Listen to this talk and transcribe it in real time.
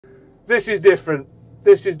this is different.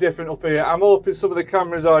 This is different up here. I'm hoping some of the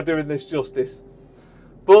cameras are doing this justice.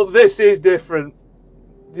 But this is different.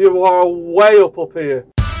 You are way up here.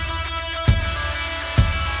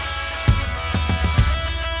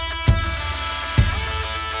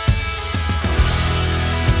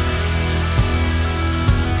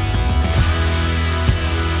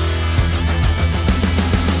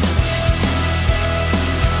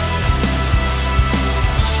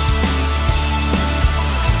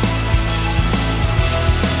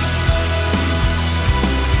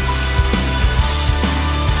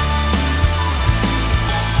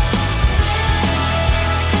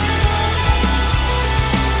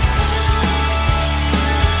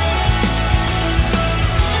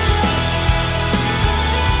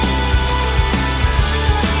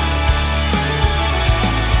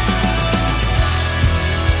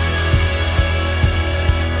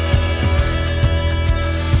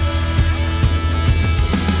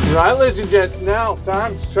 Right, ladies and gents, now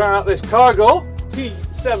time to try out this cargo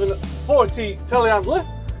T740 Telehandler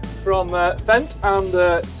from Fendt and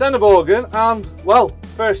Senneborgen. And, well,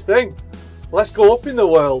 first thing, let's go up in the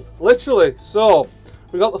world, literally. So,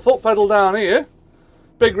 we've got the foot pedal down here,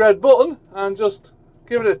 big red button, and just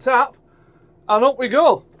give it a tap, and up we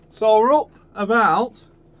go. So we're up about,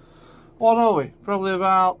 what are we? Probably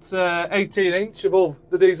about 18 inch above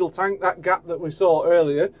the diesel tank, that gap that we saw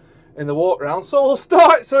earlier in the walk round. So we'll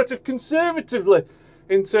start sort of conservatively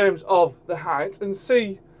in terms of the height and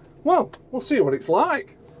see, well, we'll see what it's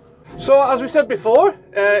like. So as we said before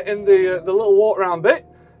in the little walk round bit,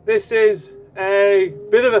 this is a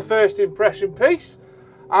bit of a first impression piece.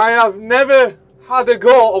 I have never had a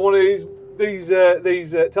go on one of these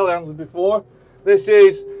telehandlers before. This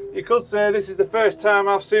is, you could say, this is the first time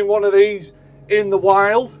I've seen one of these in the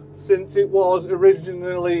wild since it was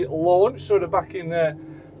originally launched, sort of back in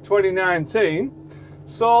 2019.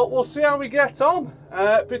 So we'll see how we get on,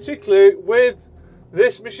 particularly with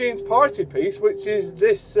this machine's party piece, which is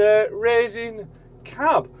this raising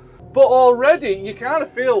cab. But already you kind of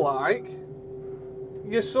feel like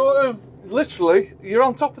you're sort of literally, you're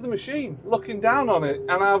on top of the machine looking down on it,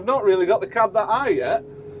 and I've not really got the cab that high yet.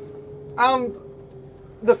 And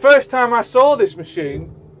the first time I saw this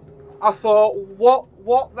machine, I thought,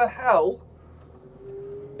 what the hell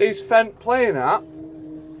is Fendt playing at?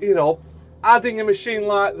 You know, adding a machine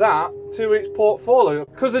like that to its portfolio.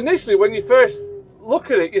 Because initially when you first look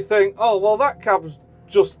at it, you think, oh, well, that cab's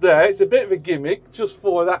just there. It's a bit of a gimmick just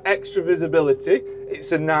for that extra visibility.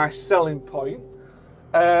 It's a nice selling point.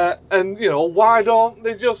 And, you know, why don't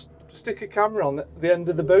they just stick a camera on the end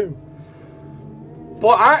of the boom?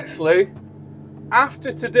 But actually,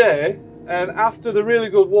 after today, and after the really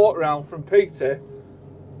good walk around from Peter,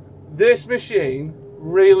 this machine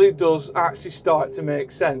really does actually start to make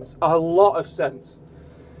sense, a lot of sense.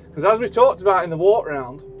 Because as we talked about in the walk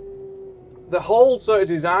round, the whole sort of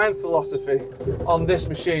design philosophy on this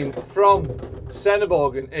machine from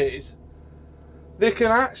Senneborgen is they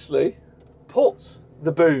can actually put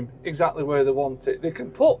the boom exactly where they want it. They can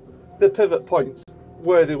put the pivot points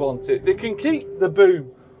where they want it. They can keep the boom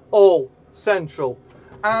all central.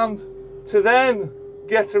 And to then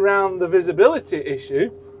get around the visibility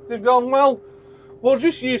issue, they've gone, well, we'll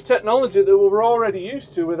just use technology that we're already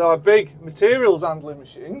used to with our big materials handling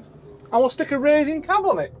machines, and we'll stick a raising cab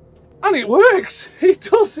on it. And it works. It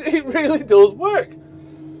does. It really does work.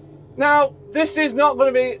 Now, this is not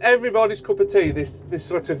going to be everybody's cup of tea, this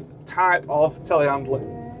sort of type of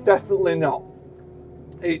telehandler. Definitely not.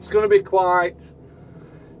 It's going to be quite,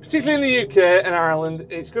 particularly in the UK and Ireland,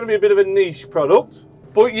 it's going to be a bit of a niche product,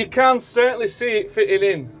 but you can certainly see it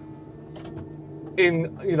fitting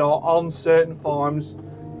in, you know, on certain farms,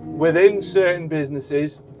 within certain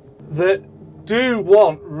businesses that do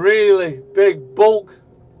want really big bulk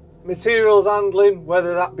materials handling,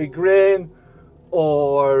 whether that be grain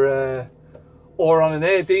or on an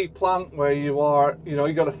AD plant where you are, you know,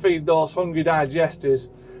 you got to feed those hungry digesters.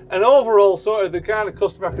 And overall, sort of the kind of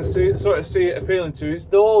customer I can see it appealing to, it's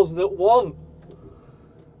those that want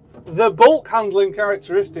the bulk handling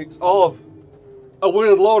characteristics of a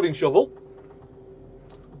wheeled loading shovel,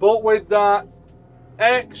 but with that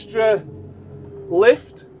extra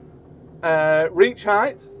lift, reach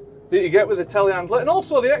height that you get with a telehandler, and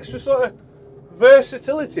also the extra sort of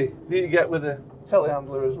versatility that you get with a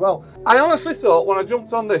telehandler as well. I honestly thought when I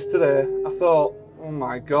jumped on this today, I thought, oh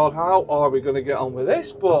my God, how are we going to get on with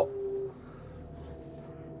this? But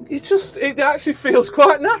it actually feels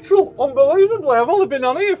quite natural, unbelievably. I've only been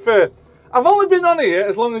on here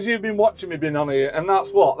as long as you've been watching me been on here, and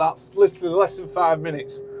that's literally less than 5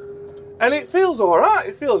 minutes. And it feels all right,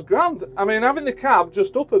 it feels grand. I mean, having the cab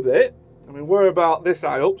just up a bit, I mean, we're about this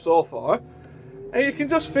high up so far, and you can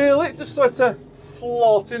just feel it just sort of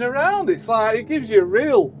floating around. It's like, it gives you a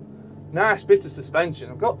real nice bit of suspension,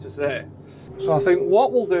 I've got to say. So I think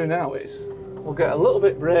what we'll do now is we'll get a little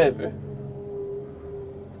bit braver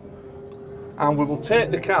and we will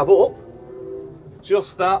take the cab up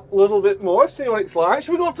just that little bit more, see what it's like.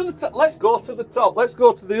 Should we go to the top? Let's go to the top. Let's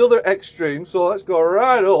go to the other extreme. So let's go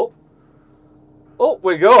right up. Up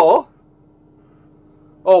we go.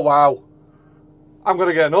 Oh wow. I'm going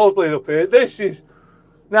to get a nosebleed up here. This is,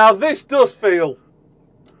 now this does feel,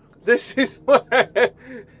 this is where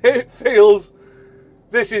it feels,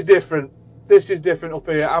 this is different. This is different up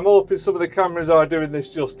here. I'm hoping some of the cameras are doing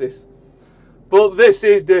this justice. But this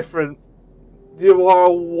is different. You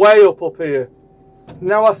are way up here.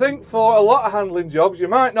 Now I think for a lot of handling jobs you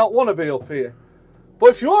might not want to be up here.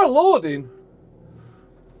 But if you are loading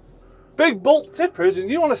big bulk tippers and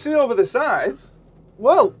you want to see over the sides,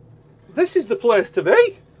 well, this is the place to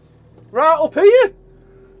be. Right up here.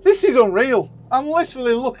 This is unreal. I'm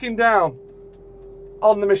literally looking down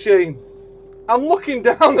on the machine. I'm looking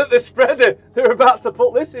down at the spreader they're about to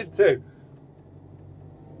put this into.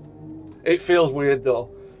 It feels weird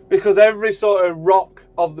though, because every sort of rock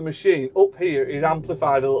of the machine up here is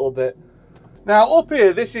amplified a little bit. Now up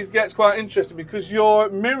here, this gets quite interesting because your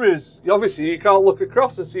mirrors, obviously you can't look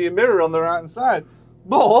across and see your mirror on the right hand side,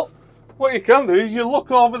 but what you can do is you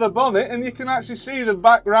look over the bonnet and you can actually see the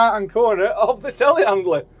back right hand corner of the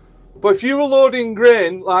telehandler. But if you were loading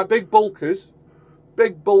grain, like big bulkers,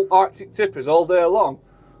 big bulk Arctic tippers all day long,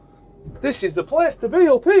 this is the place to be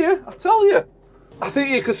up here, I tell you. I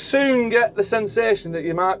think you could soon get the sensation that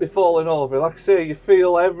you might be falling over. Like I say, you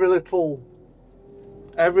feel every little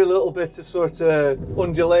bit of sort of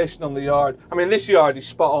undulation on the yard. I mean, this yard is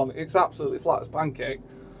spot on. It's absolutely flat as pancake.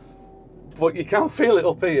 But you can feel it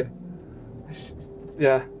up here.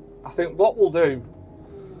 Yeah, I think what we'll do,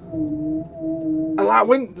 and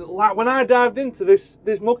like when I dived into this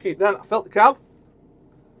mucky, then I felt the cab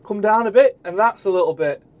come down a bit, and that's a little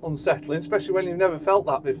bit unsettling, especially when you've never felt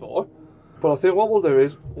that before. But I think what we'll do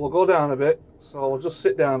is we'll go down a bit, so we'll just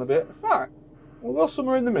sit down a bit. In fact, we'll go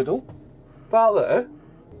somewhere in the middle, about there.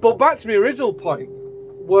 But back to my original point,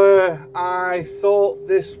 where I thought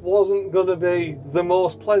this wasn't going to be the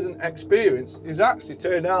most pleasant experience, is actually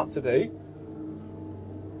turned out to be.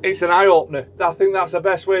 It's an eye-opener. I think that's the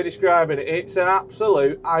best way of describing it. It's an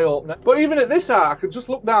absolute eye-opener. But even at this height, I can just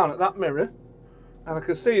look down at that mirror and I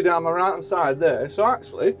can see down my right-hand side there. So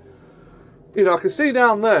actually, you know, I can see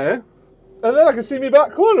down there and then I can see my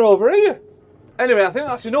back corner over here. Anyway, I think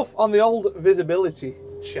that's enough on the old visibility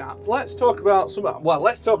chat. Let's talk about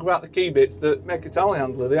let's talk about the key bits that make a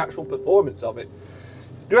telehandler, the actual performance of it.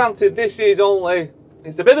 Granted, this is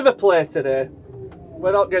it's a bit of a play today.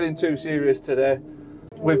 We're not getting too serious today.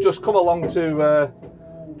 We've just come along to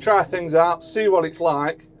try things out, see what it's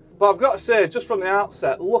like. But I've got to say, just from the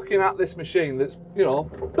outset, looking at this machine that's, you know,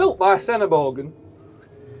 built by Senebogen,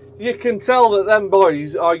 you can tell that them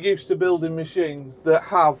boys are used to building machines that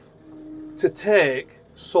have to take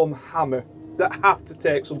some hammer, that have to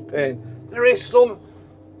take some pain. There's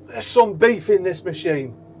some beef in this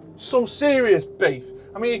machine, some serious beef.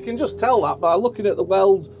 I mean, you can just tell that by looking at the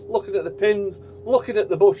welds, looking at the pins, looking at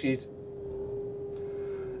the bushes.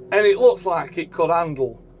 And it looks like it could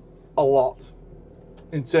handle a lot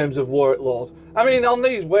in terms of workload. I mean, on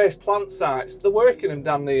these waste plant sites, they're working them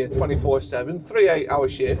damn near 24/7, 3 8-hour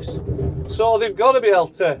shifts. So they've got to be able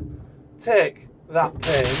to take that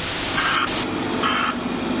pain